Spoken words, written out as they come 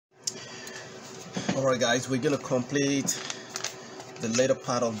Alright guys, we're gonna complete the later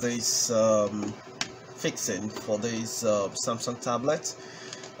part of this fixing for this Samsung tablet.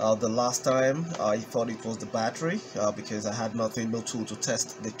 The last time I thought it was the battery because I had no tool to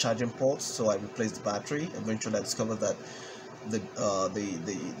test the charging ports, so I replaced the battery. Eventually I discovered that the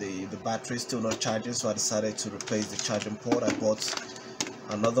battery is still not charging, so I decided to replace the charging port. I bought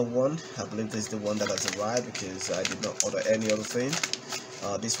another one. I believe this is the one that has arrived because I did not order any other thing.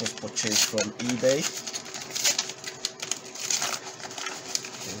 This was purchased from eBay.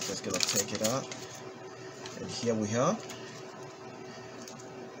 I'm just gonna take it out, and here we are.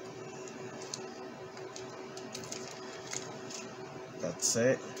 That's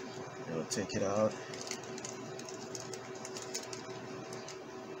it. I'm gonna take it out.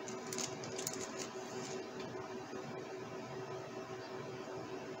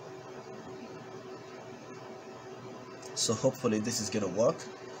 So hopefully this is gonna work.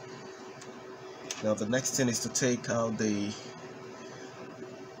 Now the next thing is to take out the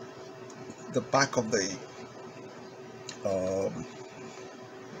back of the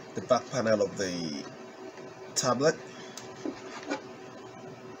back panel of the tablet.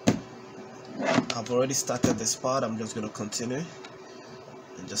 I've already started this part. I'm just gonna continue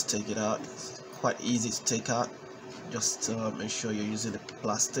and just take it out. It's quite easy to take out. Just make sure you're using the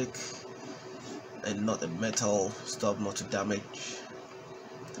plastic and not the metal stuff, not to damage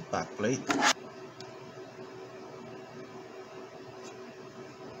the back plate.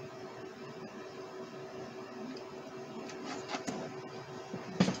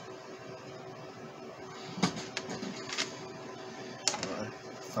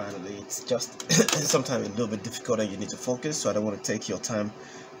 Finally, it's just sometimes a little bit difficult and you need to focus, so I don't want to take your time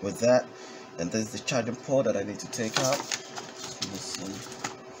with that. And there's the charging port that I need to take out. Let me see.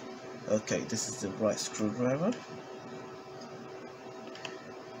 Okay, this is the right screwdriver.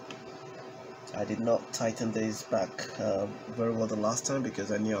 I did not tighten this back very well the last time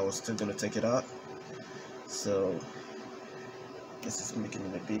because I knew I was still going to take it out. So this is making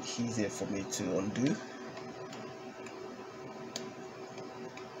it a bit easier for me to undo.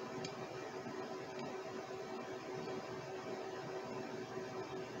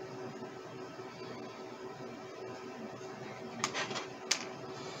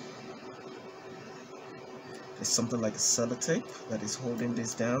 It's something like a sellotape that is holding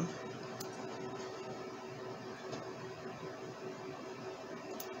this down.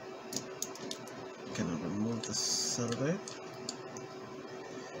 You can remove the sellotape,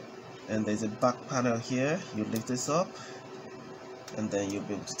 and there's a back panel here. You lift this up and then you'll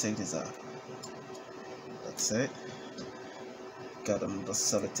be able to take this out. That's it. Got another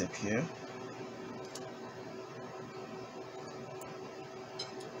sellotape here.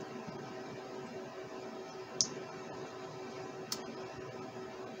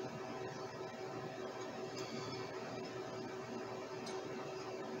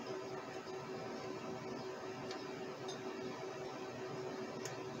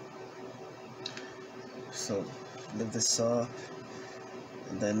 So lift this up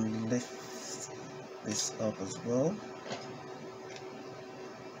and then lift this up as well.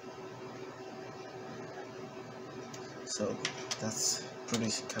 So that's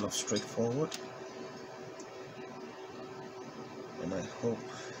pretty kind of straightforward, and I hope,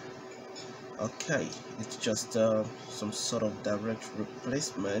 okay, it's just some sort of direct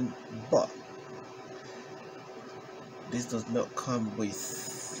replacement, but this does not come with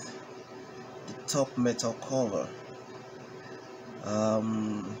top metal cover.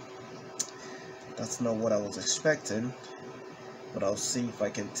 That's not what I was expecting, but I'll see if I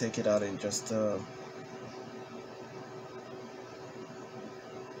can take it out and just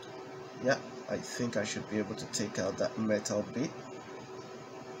yeah, I think I should be able to take out that metal bit.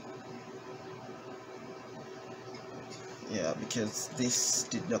 Yeah, because this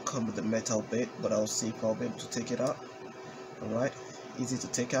did not come with the metal bit, but I'll see if I'll be able to take it out. Alright, easy to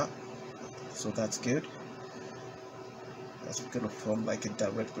take out, so that's good. That's gonna form like a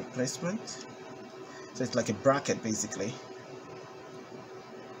direct replacement, so it's like a bracket basically.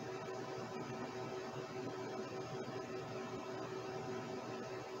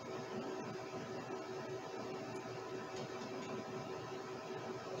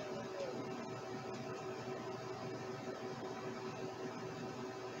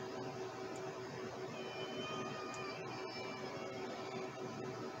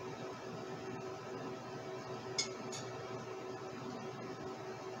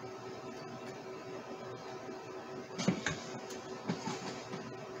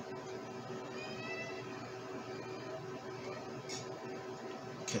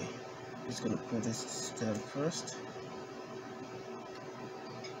 Okay, just gonna put this down first.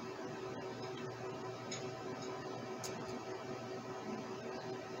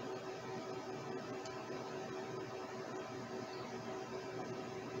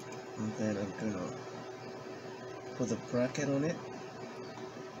 then I'm gonna put the bracket on it.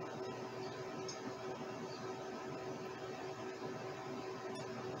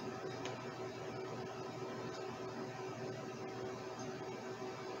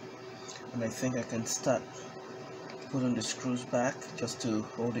 And I think I can start putting the screws back just to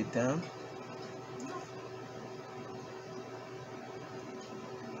hold it down.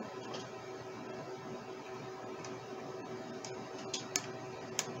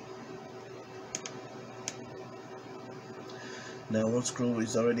 Now one screw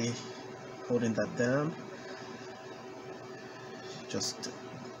is already holding that down. Just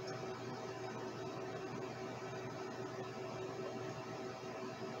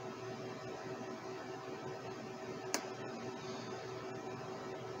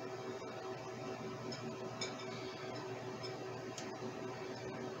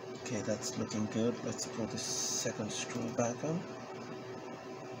okay, that's looking good. Let's put the second screw back on.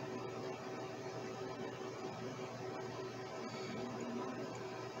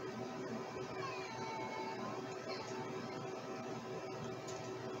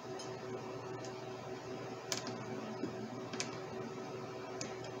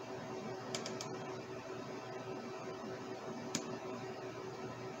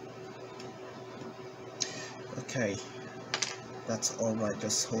 Okay, that's all right.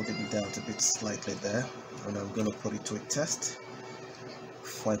 Just holding it down a bit slightly there, and I'm gonna put it to a test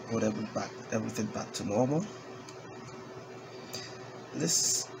before I put everything back to normal.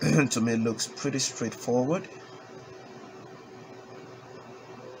 This to me looks pretty straightforward.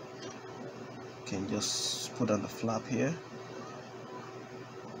 Can just put on the flap here.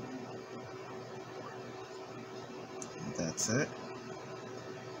 That's it.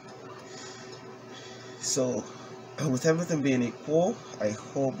 So with everything being equal, I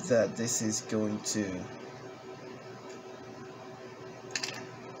hope that this is going to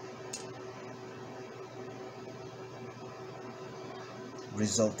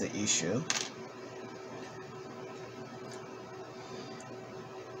resolve the issue.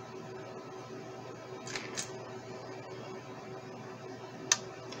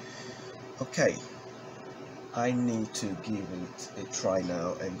 Okay, I need to give it a try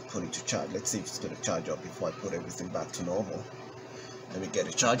now and put it to charge. Let's see if it's going to charge up before I put everything back to normal. Let me get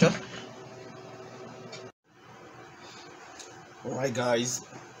a charger. Alright guys,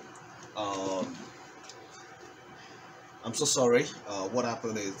 I'm so sorry. What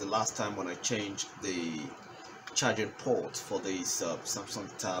happened is the last time when I changed the charging port for this Samsung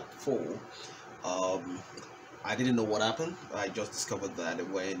Tab 4, I didn't know what happened. I just discovered that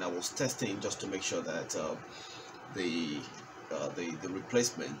when I was testing just to make sure that the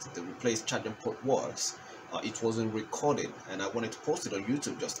replaced charging port works, it wasn't recording, and I wanted to post it on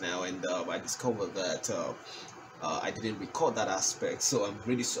YouTube just now, and I discovered that I didn't record that aspect. So I'm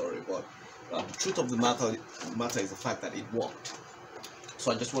really sorry, but the truth of the matter is the fact that it worked.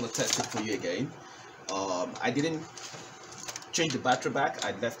 So I just want to test it for you again. I didn't change the battery back.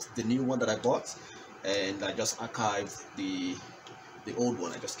 I left the new one that I bought, and I just archived the old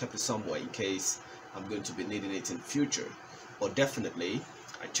one. I just kept it somewhere in case I'm going to be needing it in future. But definitely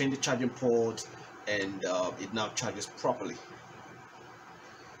I changed the charging port, and it now charges properly.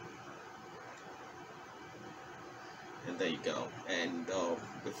 And there you go. And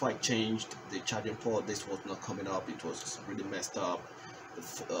before I changed the charging port, this was not coming up. It was really messed up.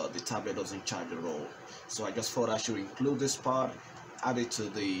 The tablet doesn't charge at all. So I just thought I should include this part, add it to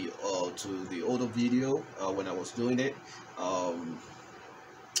the older video when I was doing it,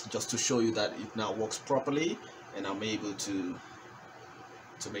 just to show you that it now works properly, and I'm able to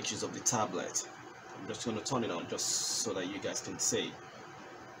make use of the tablet. I'm just going to turn it on just so that you guys can see.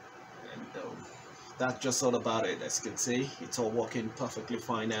 And that's just all about it. As you can see, it's all working perfectly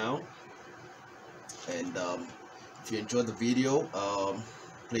fine now. And if you enjoyed the video,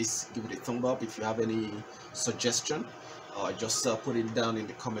 please give it a thumb up. If you have any suggestion, just put it down in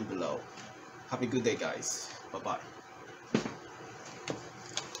the comment below. Have a good day, guys. Bye bye.